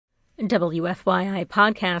WFYI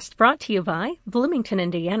podcast brought to you by Bloomington,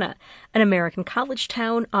 Indiana, an American college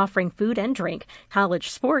town offering food and drink, college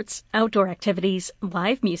sports, outdoor activities,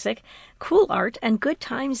 live music, cool art, and good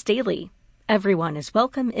times daily. Everyone is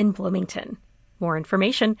welcome in Bloomington. More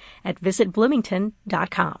information at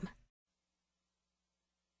visitbloomington.com.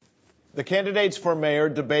 The candidates for mayor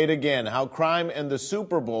debate again how crime and the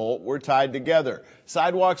Super Bowl were tied together.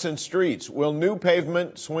 Sidewalks and streets. Will new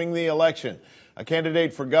pavement swing the election? A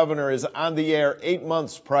candidate for governor is on the air 8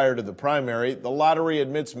 months prior to the primary. The lottery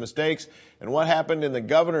admits mistakes, and what happened in the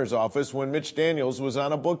governor's office when Mitch Daniels was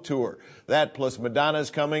on a book tour. That plus Madonna's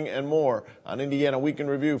coming and more on Indiana Week in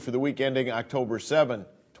Review for the week ending October 7,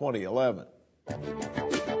 2011.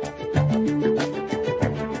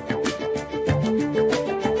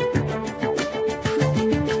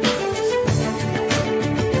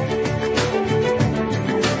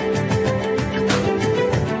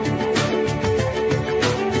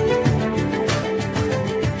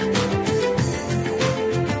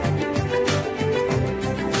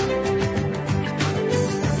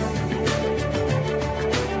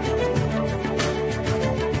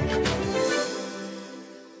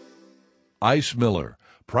 Ice Miller,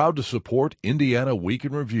 proud to support Indiana Week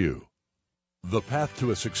in Review. The path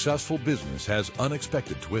to a successful business has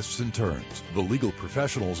unexpected twists and turns. The legal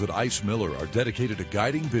professionals at Ice Miller are dedicated to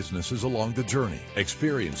guiding businesses along the journey.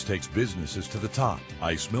 Experience takes businesses to the top.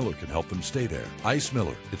 Ice Miller can help them stay there. Ice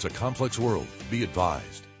Miller, it's a complex world. Be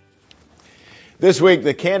advised. This week,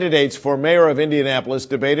 the candidates for mayor of Indianapolis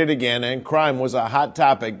debated again, and crime was a hot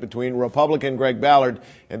topic between Republican Greg Ballard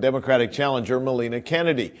and Democratic challenger Melina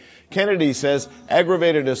Kennedy. Kennedy says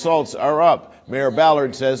aggravated assaults are up. Mayor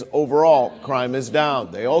Ballard says overall crime is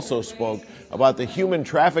down. They also spoke about the human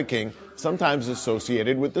trafficking sometimes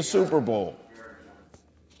associated with the Super Bowl.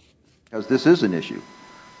 Because this is an issue,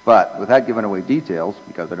 but without giving away details,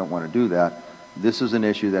 because I don't want to do that, this is an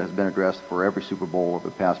issue that has been addressed for every Super Bowl over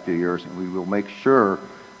the past few years, and we will make sure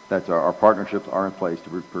that our partnerships are in place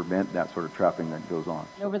to prevent that sort of trafficking that goes on.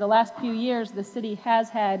 Over the last few years, the city has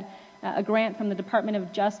had a grant from the Department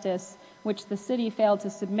of Justice, which the city failed to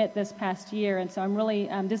submit this past year, and so I'm really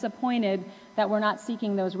disappointed that we're not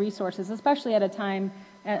seeking those resources, especially at a time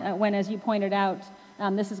when, as you pointed out,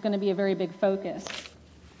 this is going to be a very big focus.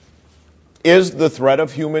 Is the threat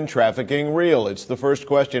of human trafficking real? It's the first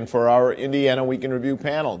question for our Indiana Week in Review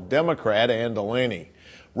panel, Democrat Ann Delaney,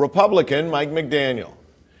 Republican Mike McDaniel,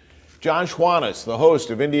 John Schwanitz, the host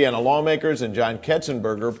of Indiana Lawmakers, and John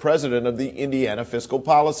Ketzenberger, president of the Indiana Fiscal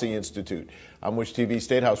Policy Institute. I'm Wish TV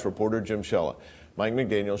State House reporter Jim Shella. Mike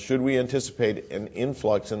McDaniel, should we anticipate an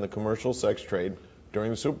influx in the commercial sex trade during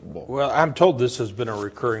the Super Bowl? Well, I'm told this has been a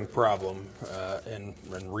recurring problem in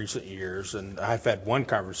recent years, and I've had one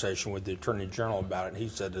conversation with the Attorney General about it, and he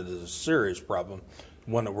said it is a serious problem,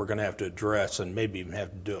 one that we're going to have to address and maybe even have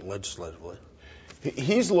to do it legislatively.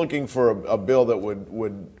 He's looking for a bill that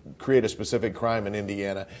would create a specific crime in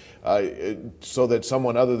Indiana so that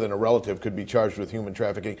someone other than a relative could be charged with human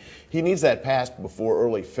trafficking. He needs that passed before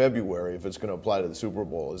early February if it's going to apply to the Super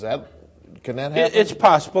Bowl. Can that happen? It's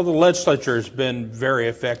possible. The legislature has been very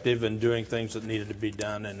effective in doing things that needed to be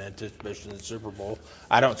done in anticipation of the Super Bowl.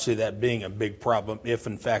 I don't see that being a big problem if,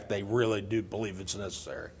 in fact, they really do believe it's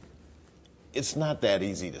necessary. It's not that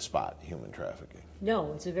easy to spot human trafficking.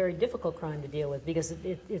 No, it's a very difficult crime to deal with because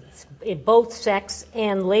it's both sex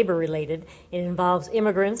and labor related. It involves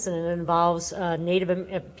immigrants and it involves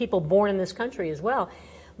Native people born in this country as well.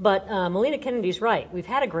 But Melina Kennedy's right. We've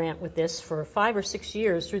had a grant with this for 5 or 6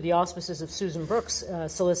 years through the auspices of Susan Brooks,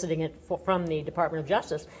 soliciting it from the Department of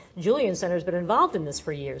Justice. Julian Center has been involved in this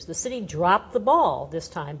for years. The city dropped the ball this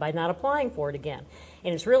time by not applying for it again.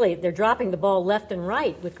 And it's really, they're dropping the ball left and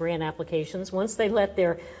right with grant applications. Once they let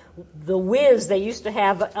the whiz they used to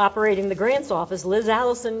have operating the grants office, Liz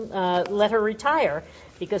Allison, let her retire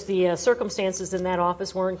because the circumstances in that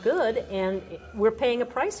office weren't good, and we're paying a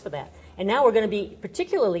price for that. And now we're going to be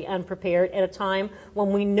particularly unprepared at a time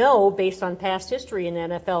when we know, based on past history in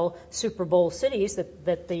NFL Super Bowl cities,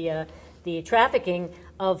 that the trafficking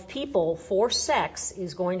of people for sex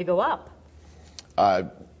is going to go up.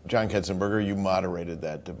 John Ketzenberger, you moderated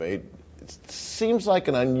that debate. It seems like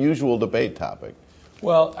an unusual debate topic.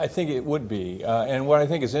 Well, I think it would be. And what I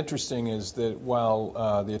think is interesting is that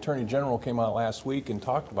while the Attorney General came out last week and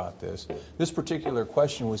talked about this particular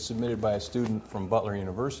question was submitted by a student from Butler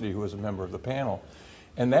University who was a member of the panel.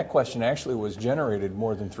 And that question actually was generated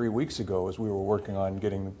more than 3 weeks ago as we were working on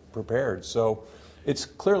getting prepared. So it's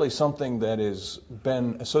clearly something that has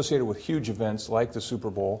been associated with huge events like the Super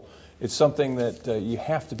Bowl. It's something that you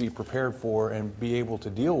have to be prepared for and be able to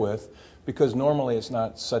deal with because normally it's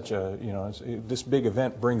not such a, this big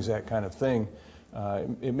event brings that kind of thing.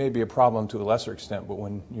 It may be a problem to a lesser extent, but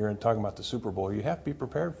when you're talking about the Super Bowl, you have to be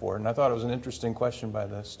prepared for it. And I thought it was an interesting question by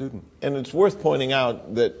the student. And it's worth pointing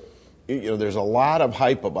out that there's a lot of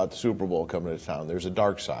hype about the Super Bowl coming to town. There's a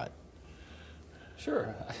dark side.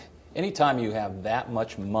 Sure. Anytime you have that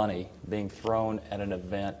much money being thrown at an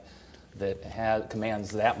event that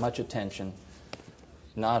commands that much attention,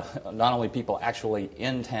 not only people actually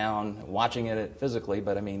in town watching it physically,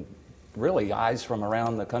 but I mean, really eyes from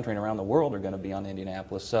around the country and around the world are going to be on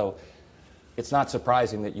Indianapolis. So it's not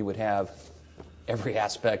surprising that you would have every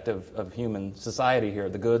aspect of human society here,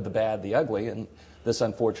 the good, the bad, the ugly, and this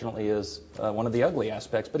unfortunately is one of the ugly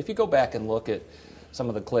aspects. But if you go back and look at some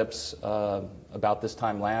of the clips about this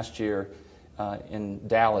time last year in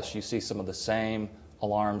Dallas, you see some of the same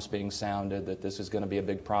alarms being sounded that this is going to be a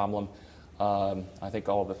big problem. I think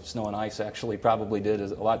all the snow and ice actually probably did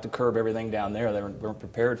a lot to curb everything down there they weren't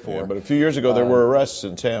prepared for. Yeah, but a few years ago there were arrests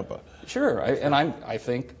in Tampa. Sure,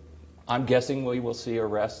 I'm guessing we will see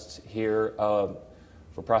arrests here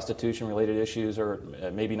for prostitution-related issues, or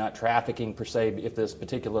maybe not trafficking per se if this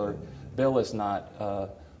particular bill is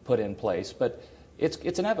not put in place. But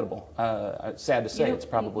it's inevitable. Sad to say, it's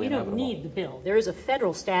probably inevitable. You don't need the bill. There is a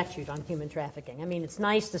federal statute on human trafficking. I mean, it's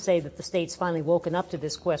nice to say that the state's finally woken up to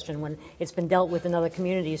this question when it's been dealt with in other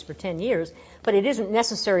communities for 10 years, but it isn't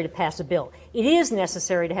necessary to pass a bill. It is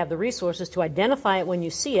necessary to have the resources to identify it when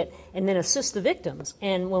you see it and then assist the victims.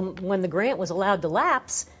 And when the grant was allowed to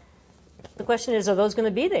lapse, the question is, are those going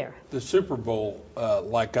to be there? The Super Bowl,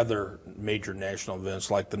 like other major national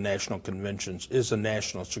events, like the national conventions, is a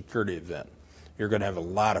national security event. You're going to have a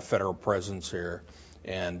lot of federal presence here,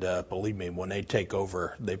 and believe me, when they take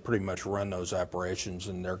over, they pretty much run those operations,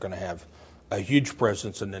 and they're going to have a huge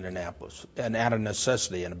presence in Indianapolis, and out of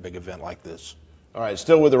necessity in a big event like this. All right,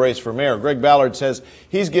 still with the race for mayor, Greg Ballard says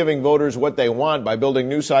he's giving voters what they want by building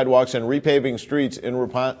new sidewalks and repaving streets in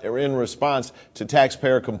response to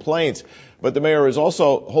taxpayer complaints. But the mayor is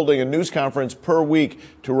also holding a news conference per week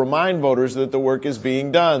to remind voters that the work is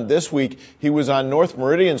being done. This week, he was on North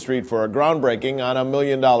Meridian Street for a groundbreaking on a $1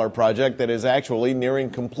 million project that is actually nearing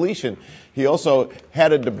completion. He also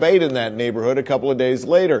had a debate in that neighborhood a couple of days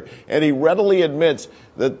later, and he readily admits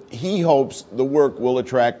that he hopes the work will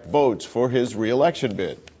attract votes for his re-election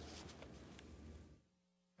bid.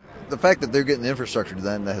 The fact that they're getting infrastructure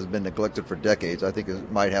done that has been neglected for decades, I think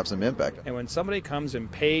might have some impact. And when somebody comes and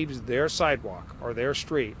paves their sidewalk or their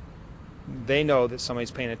street, they know that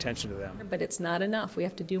somebody's paying attention to them. But it's not enough. We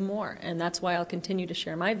have to do more, and that's why I'll continue to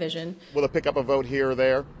share my vision. Will it pick up a vote here or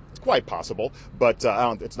there? It's quite possible, but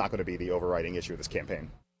it's not going to be the overriding issue of this campaign.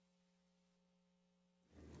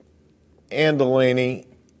 Ann Delaney,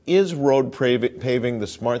 is road paving the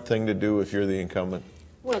smart thing to do if you're the incumbent?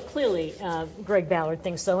 Well, clearly, Greg Ballard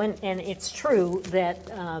thinks so, and it's true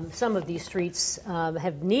that some of these streets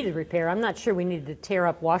have needed repair. I'm not sure we needed to tear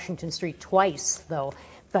up Washington Street twice, though,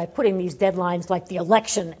 by putting these deadlines like the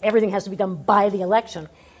election. Everything has to be done by the election.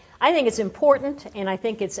 I think it's important, and I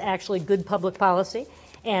think it's actually good public policy.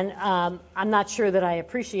 And I'm not sure that I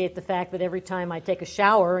appreciate the fact that every time I take a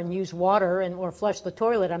shower and use water or flush the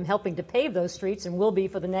toilet, I'm helping to pave those streets and will be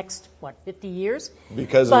for the next, 50 years?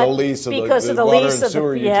 Because of the lease of the water and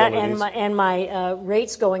sewer utilities. And my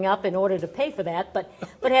rates going up in order to pay for that. But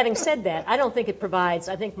having said that, I don't think it provides,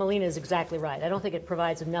 I think Melina is exactly right, I don't think it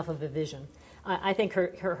provides enough of a vision. I think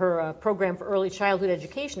her program for early childhood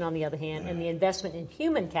education, on the other hand, and the investment in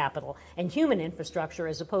human capital and human infrastructure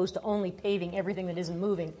as opposed to only paving everything that isn't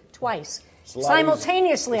moving twice.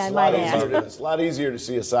 Simultaneously, I might add. It's a lot easier to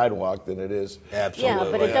see a sidewalk than it is. Absolutely.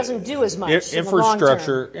 Yeah, but it doesn't do as much in the long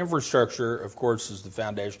term. Infrastructure, of course, is the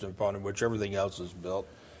foundation upon which everything else is built.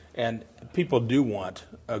 And people do want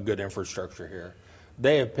a good infrastructure here.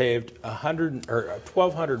 They have paved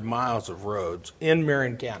 1,200 miles of roads in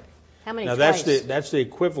Marion County. How many now, twice? that's the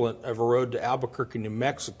equivalent of a road to Albuquerque, New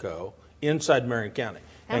Mexico, inside Marion County.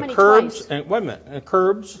 How many curbs, twice? And wait a minute, and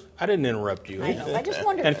curbs, I didn't interrupt you. I know, I just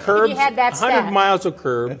wondered and if curbs, you had that stat. 100 miles of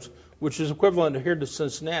curbs, which is equivalent here to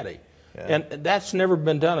Cincinnati. Yeah. And that's never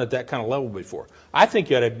been done at that kind of level before. I think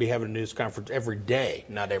you ought to be having a news conference every day,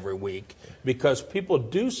 not every week, because people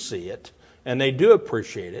do see it, and they do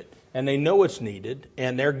appreciate it, and they know it's needed,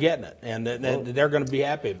 and they're getting it, and they're going to be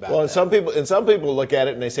happy about it. Well, and some people look at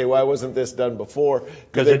it and they say, why wasn't this done before?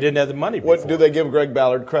 Because they didn't have the money before. Do they give Greg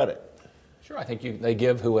Ballard credit? Sure, I think they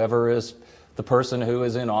give whoever is the person who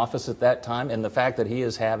is in office at that time, and the fact that he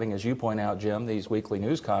is having, as you point out, Jim, these weekly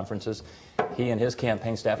news conferences, he and his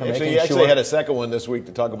campaign staff are making sure. He actually had a second one this week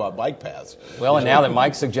to talk about bike paths. Well, and now that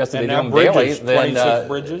Mike suggested they do them daily, then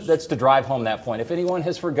that's to drive home that point. If anyone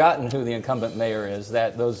has forgotten who the incumbent mayor is,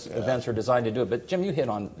 that those events are designed to do it. But Jim, you hit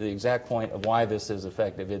on the exact point of why this is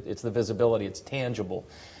effective. It's the visibility. It's tangible.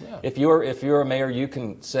 Yeah. If you're a mayor, you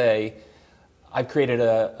can say, I've created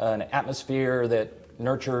an atmosphere that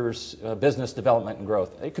nurtures business development and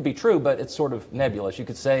growth. It could be true, but it's sort of nebulous. You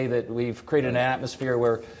could say that we've created an atmosphere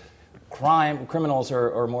where criminals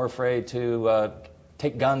are more afraid to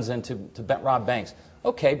take guns and to rob banks.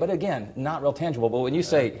 Okay, but again, not real tangible. But when you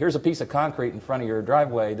say, here's a piece of concrete in front of your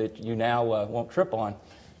driveway that you now won't trip on,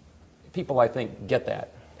 people, I think, get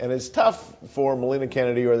that. And it's tough for Melina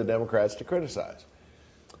Kennedy or the Democrats to criticize.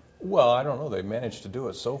 Well, I don't know. They've managed to do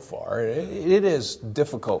it so far. It is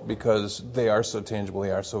difficult because they are so tangible,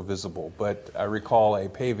 they are so visible. But I recall a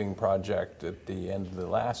paving project at the end of the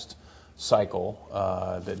last cycle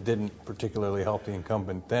that didn't particularly help the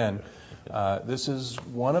incumbent then. This is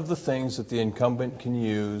one of the things that the incumbent can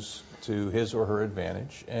use to his or her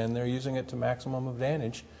advantage, and they're using it to maximum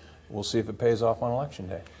advantage. We'll see if it pays off on Election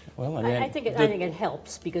Day. Well, I think it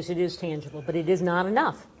helps because it is tangible, but it is not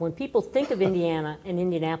enough. When people think of Indiana and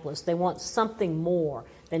Indianapolis, they want something more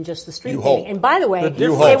than just the street paving. And by the way, they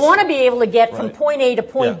want to be able to get from point A to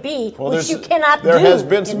point B, which you cannot do. There has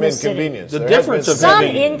been some inconvenience. The difference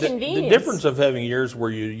of having years where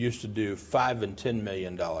you used to do $5 and $10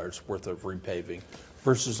 million worth of repaving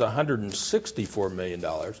versus $164 million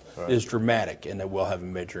is dramatic, and it will have a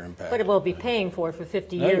major impact. But it will be paying for it for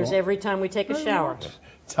 50 years every time we take a shower.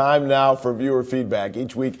 Time now for viewer feedback.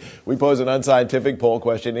 Each week, we pose an unscientific poll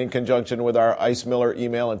question in conjunction with our Ice Miller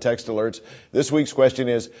email and text alerts. This week's question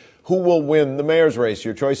is, who will win the mayor's race?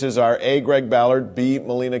 Your choices are A, Greg Ballard, B,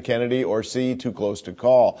 Melina Kennedy, or C, too close to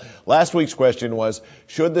call. Last week's question was,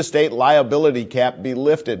 should the state liability cap be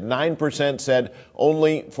lifted? 9% said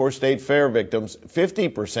only for state fair victims.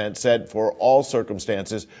 50% said for all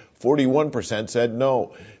circumstances. 41% said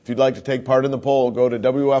no. If you'd like to take part in the poll, go to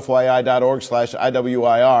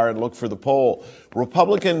WFYI.org/IWIR and look for the poll.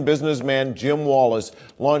 Republican businessman Jim Wallace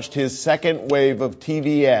launched his second wave of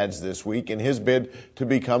TV ads this week in his bid to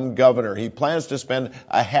become governor. He plans to spend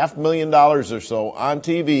 $500,000 or so on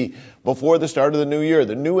TV before the start of the new year.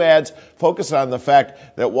 The new ads focus on the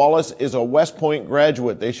fact that Wallace is a West Point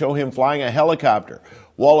graduate. They show him flying a helicopter.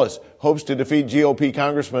 Wallace hopes to defeat GOP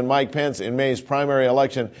Congressman Mike Pence in May's primary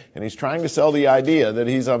election, and he's trying to sell the idea that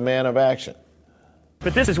he's a man of action.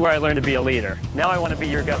 But this is where I learned to be a leader. Now I want to be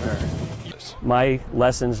your governor. My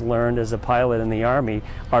lessons learned as a pilot in the Army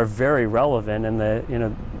are very relevant in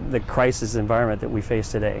the crisis environment that we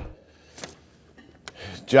face today.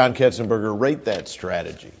 John Ketzenberger, rate that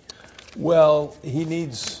strategy. Well, he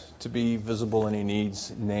needs to be visible and he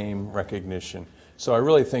needs name recognition. So I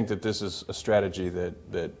really think that this is a strategy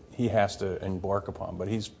that he has to embark upon. But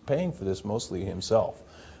he's paying for this mostly himself.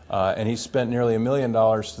 And he's spent nearly $1 million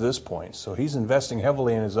to this point. So he's investing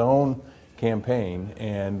heavily in his own campaign.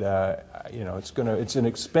 And, it's an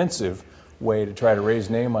expensive way to try to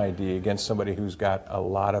raise name ID against somebody who's got a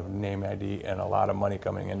lot of name ID and a lot of money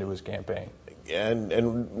coming into his campaign.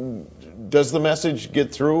 And does the message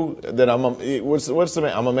get through that I'm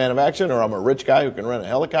a man of action, or I'm a rich guy who can rent a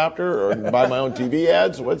helicopter or buy my own TV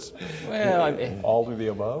ads? All of the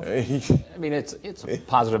above? I mean, it's a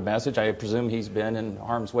positive message. I presume he's been in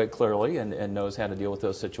harm's way clearly and knows how to deal with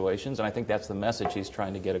those situations, and I think that's the message he's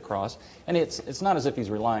trying to get across. And it's not as if he's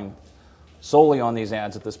relying solely on these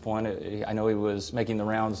ads at this point. I know he was making the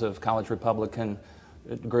rounds of college Republican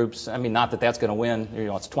groups. I mean, not that that's going to win.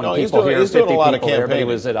 It's 20 people here, 50 people there. But he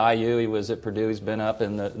was at IU, he was at Purdue, he's been up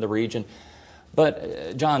in the region.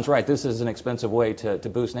 But John's right. This is an expensive way to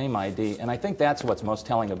boost name ID, and I think that's what's most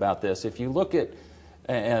telling about this. If you look at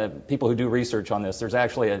people who do research on this, there's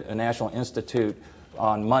actually a National Institute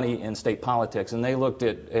on money in state politics, and they looked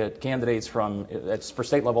at candidates for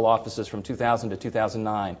state level offices from 2000 to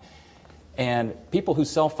 2009, and people who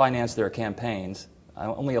self-finance their campaigns.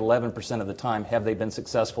 Only 11% of the time have they been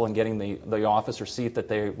successful in getting the office or seat that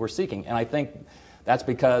they were seeking. And I think that's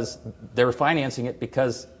because they're financing it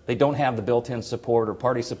because they don't have the built-in support or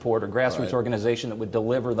party support or grassroots organization that would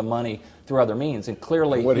deliver the money through other means. And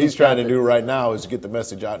clearly, what he's trying to do right now is get the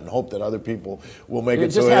message out and hope that other people will make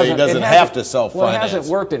it so that he doesn't have to self-finance. Well, it hasn't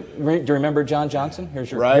worked. Do you remember John Johnson? Here's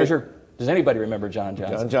your Does anybody remember John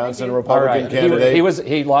Johnson? John Johnson, Republican candidate.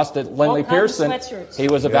 He lost to Lindley Pearson. Sweatshirts. He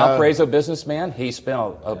was a Valparaiso businessman. He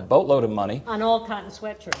spent a boatload of money on all cotton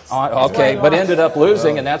sweatshirts. But ended up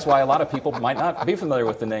losing, and that's why a lot of people might not be familiar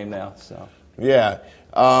with the name now. So. Yeah.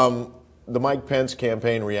 The Mike Pence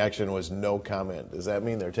campaign reaction was no comment. Does that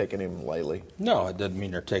mean they're taking him lightly? No, it doesn't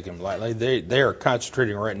mean they're taking him lightly. They are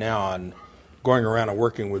concentrating right now on going around and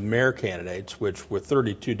working with mayor candidates, which with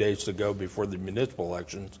 32 days to go before the municipal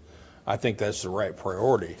elections, I think that's the right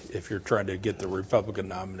priority if you're trying to get the Republican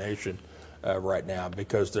nomination right now,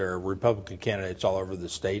 because there are Republican candidates all over the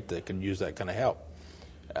state that can use that kind of help.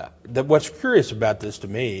 What's curious about this to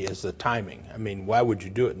me is the timing. I mean, why would you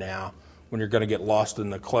do it now when you're going to get lost in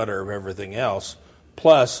the clutter of everything else?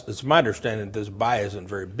 Plus, it's my understanding that this buy isn't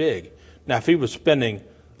very big. Now, if he was spending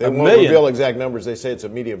They won't reveal exact numbers. They say it's a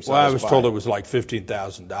medium-sized buy. Well, I was told it was like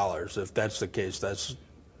 $15,000. If that's the case, that's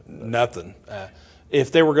nothing.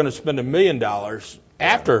 If they were going to spend $1 million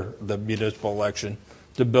after the municipal election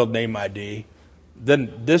to build name ID,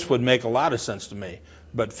 then this would make a lot of sense to me.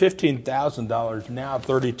 But $15,000 now,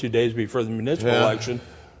 32 days before the municipal election,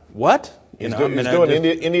 what? He's doing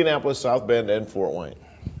Indianapolis, South Bend, and Fort Wayne.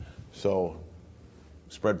 So,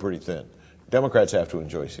 spread pretty thin. Democrats have to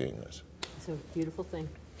enjoy seeing this. It's a beautiful thing.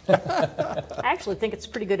 I actually think it's a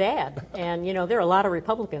pretty good ad. And, you know, there are a lot of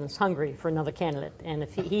Republicans hungry for another candidate. And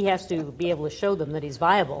if he has to be able to show them that he's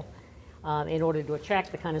viable in order to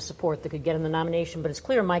attract the kind of support that could get him the nomination. But it's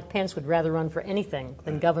clear Mike Pence would rather run for anything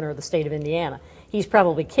than governor of the state of Indiana. He's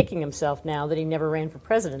probably kicking himself now that he never ran for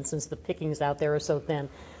president, since the pickings out there are so thin.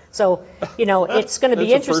 So, you know, it's going to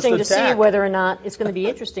be interesting to see whether or not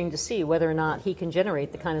he can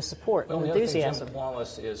generate the kind of support and enthusiasm. Jim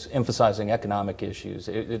Wallace is emphasizing economic issues.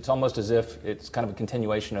 It's almost as if it's kind of a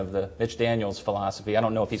continuation of the Mitch Daniels philosophy. I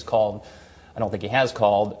don't know if he's called, I don't think he has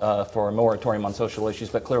called for a moratorium on social issues,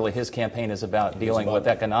 but clearly his campaign is about dealing with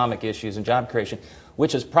economic issues and job creation,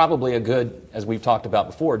 which is probably a good, as we've talked about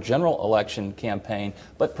before, general election campaign,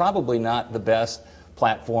 but probably not the best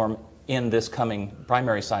platform in this coming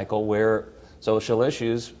primary cycle, where social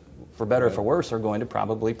issues, for better or for worse, are going to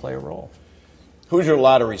probably play a role. Hoosier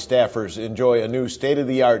Lottery staffers enjoy a new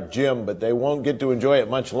state-of-the-art gym, but they won't get to enjoy it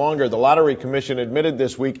much longer. The Lottery Commission admitted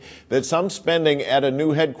this week that some spending at a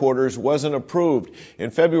new headquarters wasn't approved. In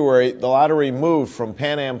February, the lottery moved from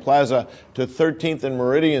Pan Am Plaza to 13th and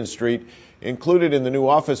Meridian Street. Included in the new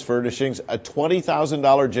office furnishings, a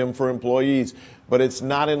 $20,000 gym for employees, but it's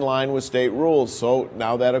not in line with state rules, so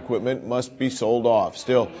now that equipment must be sold off.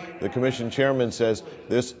 Still, the commission chairman says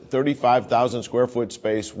this 35,000 square foot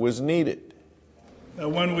space was needed.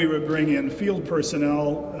 When we would bring in field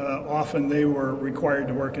personnel, often they were required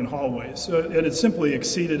to work in hallways. So it had simply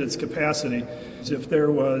exceeded its capacity. If there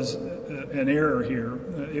was an error here,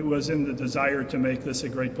 it was in the desire to make this a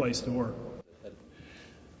great place to work.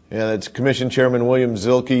 Yeah, that's Commission Chairman William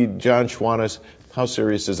Zilke. John Schwantes, how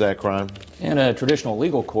serious is that crime? In a traditional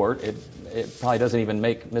legal court, it probably doesn't even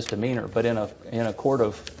make misdemeanor, but in a court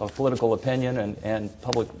of political opinion and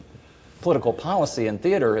political policy and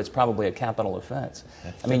theater, it's probably a capital offense.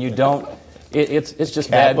 I mean, you don't. It's just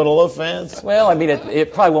capital bad. Offense. Well, I mean,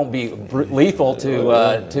 it probably won't be lethal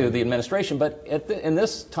to the administration, but in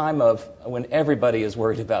this time of when everybody is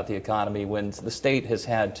worried about the economy, when the state has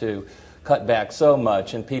had to cut back so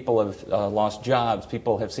much, and people have lost jobs,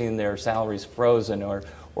 people have seen their salaries frozen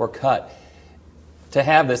or cut. To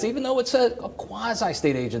have this, even though it's a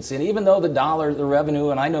quasi-state agency, and even though the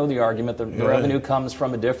revenue, and I know the argument, the revenue comes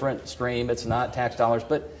from a different stream, it's not tax dollars,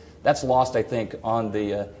 but that's lost, I think, on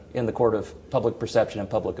in the court of public perception and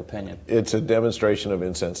public opinion. It's a demonstration of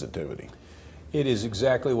insensitivity. It is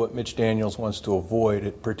exactly what Mitch Daniels wants to avoid at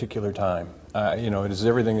a particular time. It is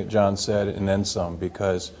everything that John said and then some,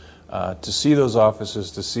 because to see those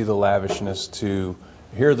offices, to see the lavishness, to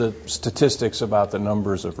hear the statistics about the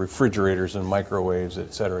numbers of refrigerators and microwaves,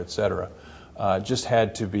 et cetera, just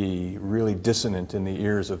had to be really dissonant in the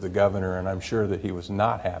ears of the governor, and I'm sure that he was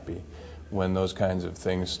not happy when those kinds of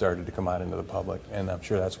things started to come out into the public, and I'm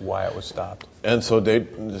sure that's why it was stopped. And so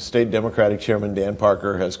the state Democratic Chairman Dan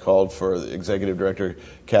Parker has called for the Executive Director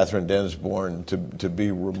Catherine Densborn to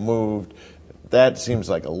be removed. That seems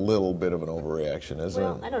like a little bit of an overreaction, isn't it?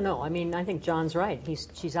 Well, I don't know. I mean, I think John's right.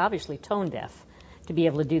 She's obviously tone deaf to be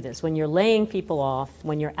able to do this. When you're laying people off,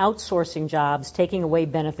 when you're outsourcing jobs, taking away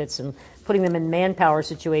benefits and putting them in manpower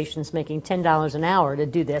situations, making $10 an hour to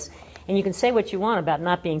do this, and you can say what you want about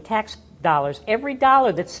not being tax dollars. Every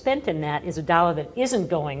dollar that's spent in that is a dollar that isn't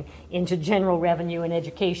going into general revenue and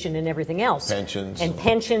education and everything else.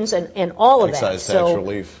 Pensions and all of that. Excise tax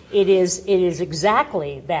relief. It is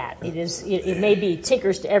exactly that. It may be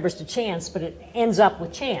tinkers to Everest to chance, but it ends up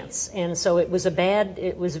with chance. And so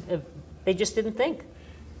they just didn't think.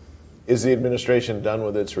 Is the administration done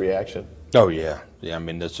with its reaction? Oh, yeah. I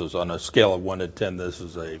mean, this was on a scale of 1 to 10, this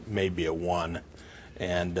is maybe a 1.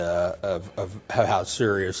 And of how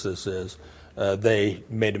serious this is. they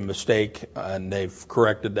made a mistake, and they've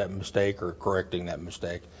corrected that mistake or correcting that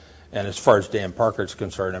mistake. And as far as Dan Parker's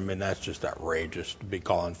concerned, I mean, that's just outrageous to be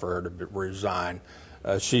calling for her to resign.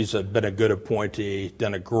 She's been a good appointee,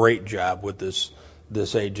 done a great job with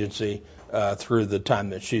this agency through the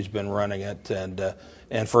time that she's been running it.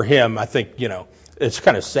 And for him, I think, it's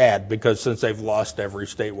kind of sad because since they've lost every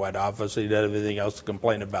statewide office, he doesn't have anything else to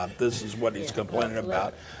complain about. This is what he's complaining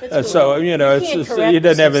about. So, it's just, he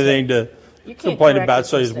doesn't have anything to complain about,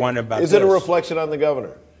 so he's whining about Is it a reflection on the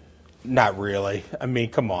governor? Not really. I mean,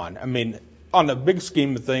 come on. I mean, on the big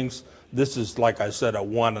scheme of things, this is, like I said, a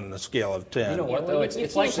 1 on the scale of 10. You know what, though?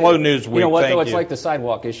 It's like slow news week. You know what, though? It's like the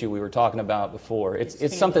sidewalk issue we were talking about before.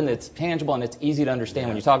 It's something that's tangible and it's easy to understand.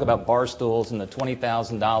 When you talk about bar stools and the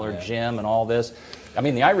 $20,000 gym and all this, I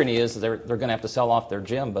mean, the irony is they're going to have to sell off their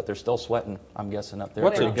gym, but they're still sweating, I'm guessing, up there.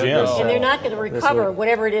 What's a gym? And they're not going to recover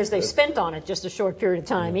whatever it is they spent on it just a short period of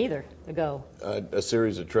time either ago. A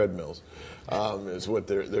series of treadmills is what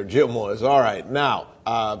their gym was. All right, now,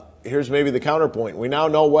 here's maybe the counterpoint. We now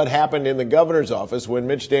know what happened in the governor's office when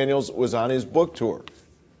Mitch Daniels was on his book tour.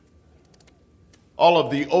 All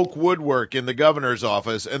of the oak woodwork in the governor's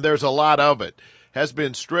office, and there's a lot of it, has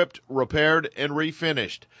been stripped, repaired, and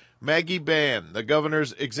refinished. Maggie Bann, the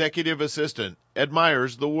governor's executive assistant,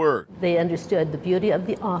 admires the work. They understood the beauty of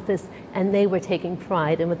the office, and they were taking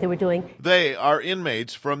pride in what they were doing. They are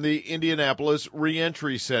inmates from the Indianapolis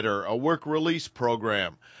Reentry Center, a work release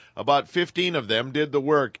program. About 15 of them did the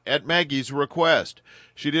work at Maggie's request.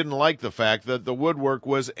 She didn't like the fact that the woodwork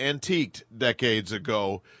was antiqued decades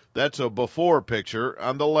ago. That's a before picture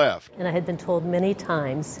on the left. And I had been told many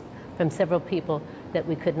times from several people that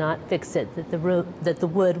we could not fix it, that the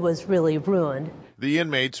wood was really ruined. The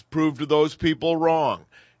inmates proved those people wrong,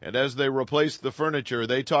 and as they replaced the furniture,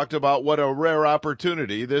 they talked about what a rare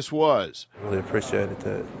opportunity this was. I really appreciated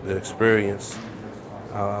the experience.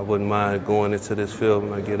 I wouldn't mind going into this field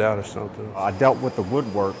when I get out or something. I dealt with the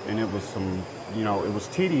woodwork, and it was it was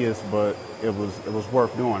tedious, but it was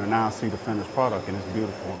worth doing, and now I see the finished product, and it's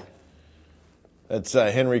beautiful. That's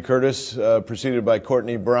Henry Curtis, preceded by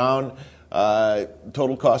Courtney Brown.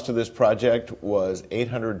 Total cost of this project was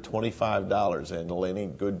 $825. And Delaney,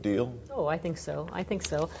 good deal? Oh, I think so. I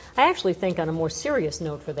actually think on a more serious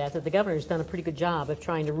note for that the governor's done a pretty good job of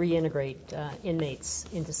trying to reintegrate inmates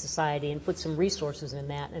into society and put some resources in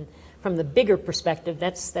that. And from the bigger perspective,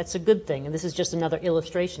 that's a good thing. And this is just another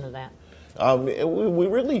illustration of that. We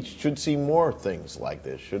really should see more things like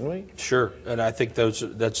this, shouldn't we? Sure, and I think this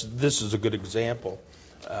is a good example.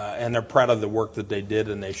 And they're proud of the work that they did,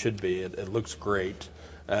 and they should be. It looks great,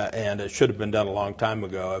 and it should have been done a long time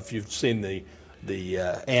ago. If you've seen the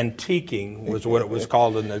antiquing was what it was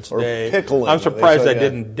called in its day. Pickling, I'm surprised they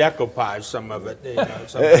didn't decoupage some of it.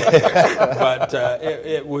 But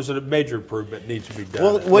it was a major improvement. It needs to be done.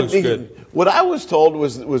 Well, it looks good. What I was told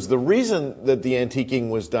was the reason that the antiquing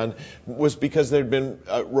was done was because there had been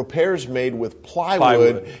repairs made with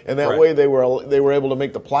plywood, and that way they were able to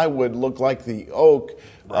make the plywood look like the oak.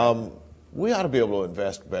 Right. We ought to be able to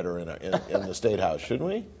invest better in the State House, shouldn't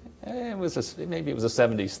we? Maybe it was a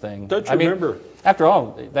 70s thing. Don't you remember? After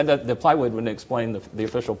all, the plywood wouldn't explain the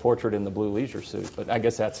official portrait in the blue leisure suit, but I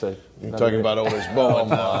guess that's a... You're talking about Otis Bowen.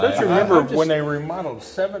 Don't you remember when they remodeled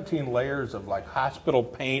 17 layers of hospital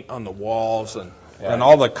paint on the walls and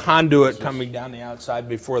all the conduit coming down the outside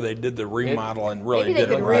before they did the remodel and really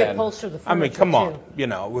did it right? Maybe they could reupholster the furniture. I mean, come on.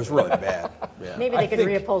 It was really bad. Yeah. Maybe they could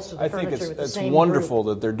reupholster the furniture with the same I think it's wonderful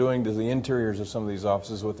that they're doing to the interiors of some of these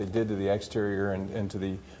offices what they did to the exterior and to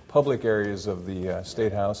the public areas of the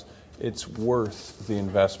State House. It's worth the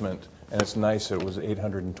investment, and it's nice that it was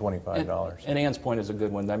 $825. And Ann's point is a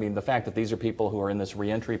good one. I mean, the fact that these are people who are in this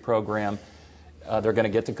reentry program, they're going to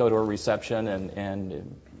get to go to a reception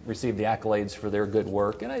and receive the accolades for their good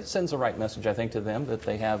work, and it sends the right message, I think, to them that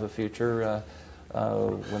they have a future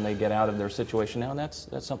when they get out of their situation now, and that's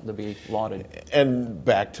something to be lauded. And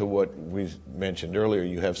back to what we mentioned earlier,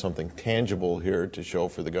 you have something tangible here to show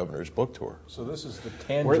for the governor's book tour. So this is the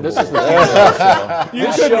tangible.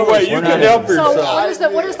 You couldn't wait. You can help yourself.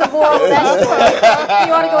 So what is the moral of that story?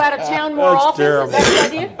 You want to go out of town more often? Terrible. Is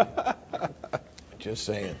that the idea? Just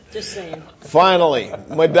saying. Finally,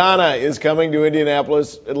 Madonna is coming to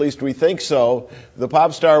Indianapolis, at least we think so. The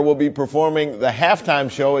pop star will be performing the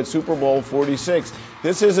halftime show at Super Bowl 46.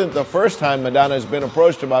 This isn't the first time Madonna has been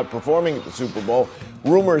approached about performing at the Super Bowl.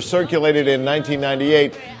 Rumors circulated in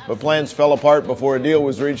 1998, but plans fell apart before a deal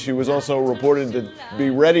was reached. She was also reported to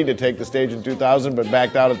be ready to take the stage in 2000, but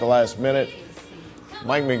backed out at the last minute.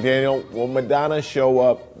 Mike McDaniel, will Madonna show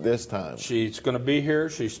up this time? She's going to be here.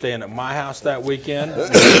 She's staying at my house that weekend.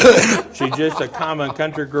 She's just a common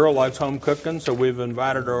country girl, likes home cooking, so we've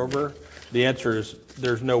invited her over. The answer is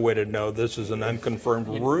there's no way to know. This is an unconfirmed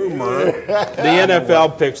rumor. The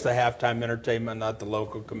NFL picks the halftime entertainment, not the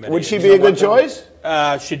local committee. Would she be a good choice?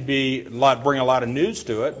 She'd bring a lot of news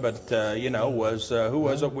to it, but who was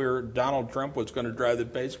it? Donald Trump was going to drive the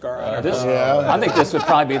pace car. I think this would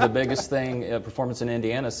probably be the biggest performance in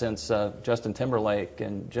Indiana since Justin Timberlake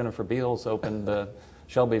and Jennifer Beals opened the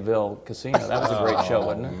Shelbyville Casino. That was a great show,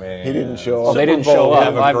 wasn't it? Man. He didn't show up. Oh, they didn't show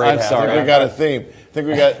up. I'm sorry. I think we got a theme. I think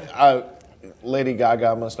we got Lady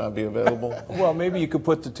Gaga must not be available. Well, maybe you could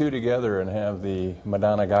put the two together and have the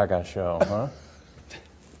Madonna Gaga show,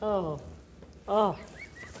 huh? Oh.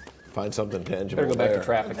 Find something tangible. Better go back to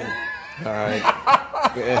trafficking. All right.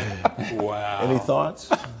 Wow. Any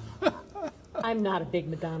thoughts? I'm not a big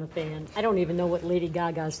Madonna fan. I don't even know what Lady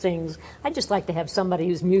Gaga sings. I just like to have somebody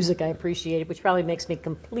whose music I appreciate, which probably makes me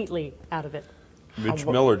completely out of it. Mitch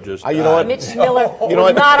Miller just you know what? Mitch Miller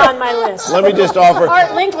not on my list. Let me just offer. Art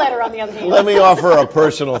Linkletter, on the other hand. Let me offer a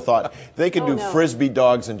personal thought. They could do frisbee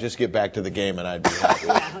dogs and just get back to the game, and I'd be happy.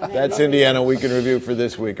 That's Indiana Week in Review for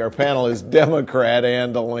this week. Our panel is Democrat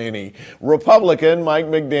Ann Delaney, Republican Mike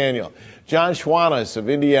McDaniel, John Schwannis of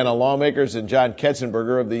Indiana Lawmakers, and John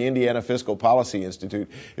Ketzenberger of the Indiana Fiscal Policy Institute.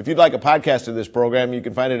 If you'd like a podcast of this program, you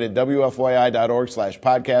can find it at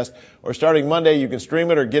wfyi.org/podcast, or starting Monday, you can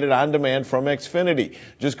stream it or get it on demand from Xfinity.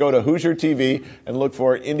 Just go to Hoosier TV and look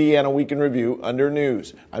for Indiana Week in Review under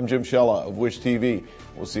News. I'm Jim Shella of Wish TV.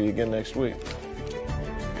 We'll see you again next week.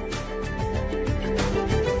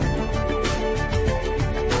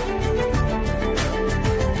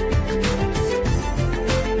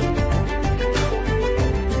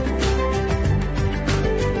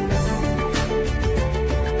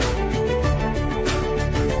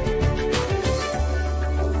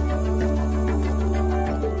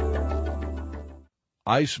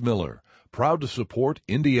 Ice Miller, proud to support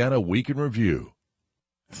Indiana Week in Review.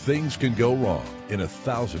 Things can go wrong in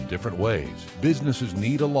 1,000 different ways. Businesses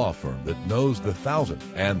need a law firm that knows the 1,000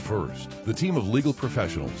 and first. The team of legal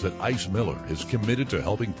professionals at Ice Miller is committed to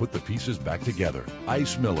helping put the pieces back together.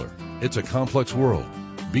 Ice Miller, it's a complex world.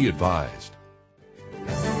 Be advised.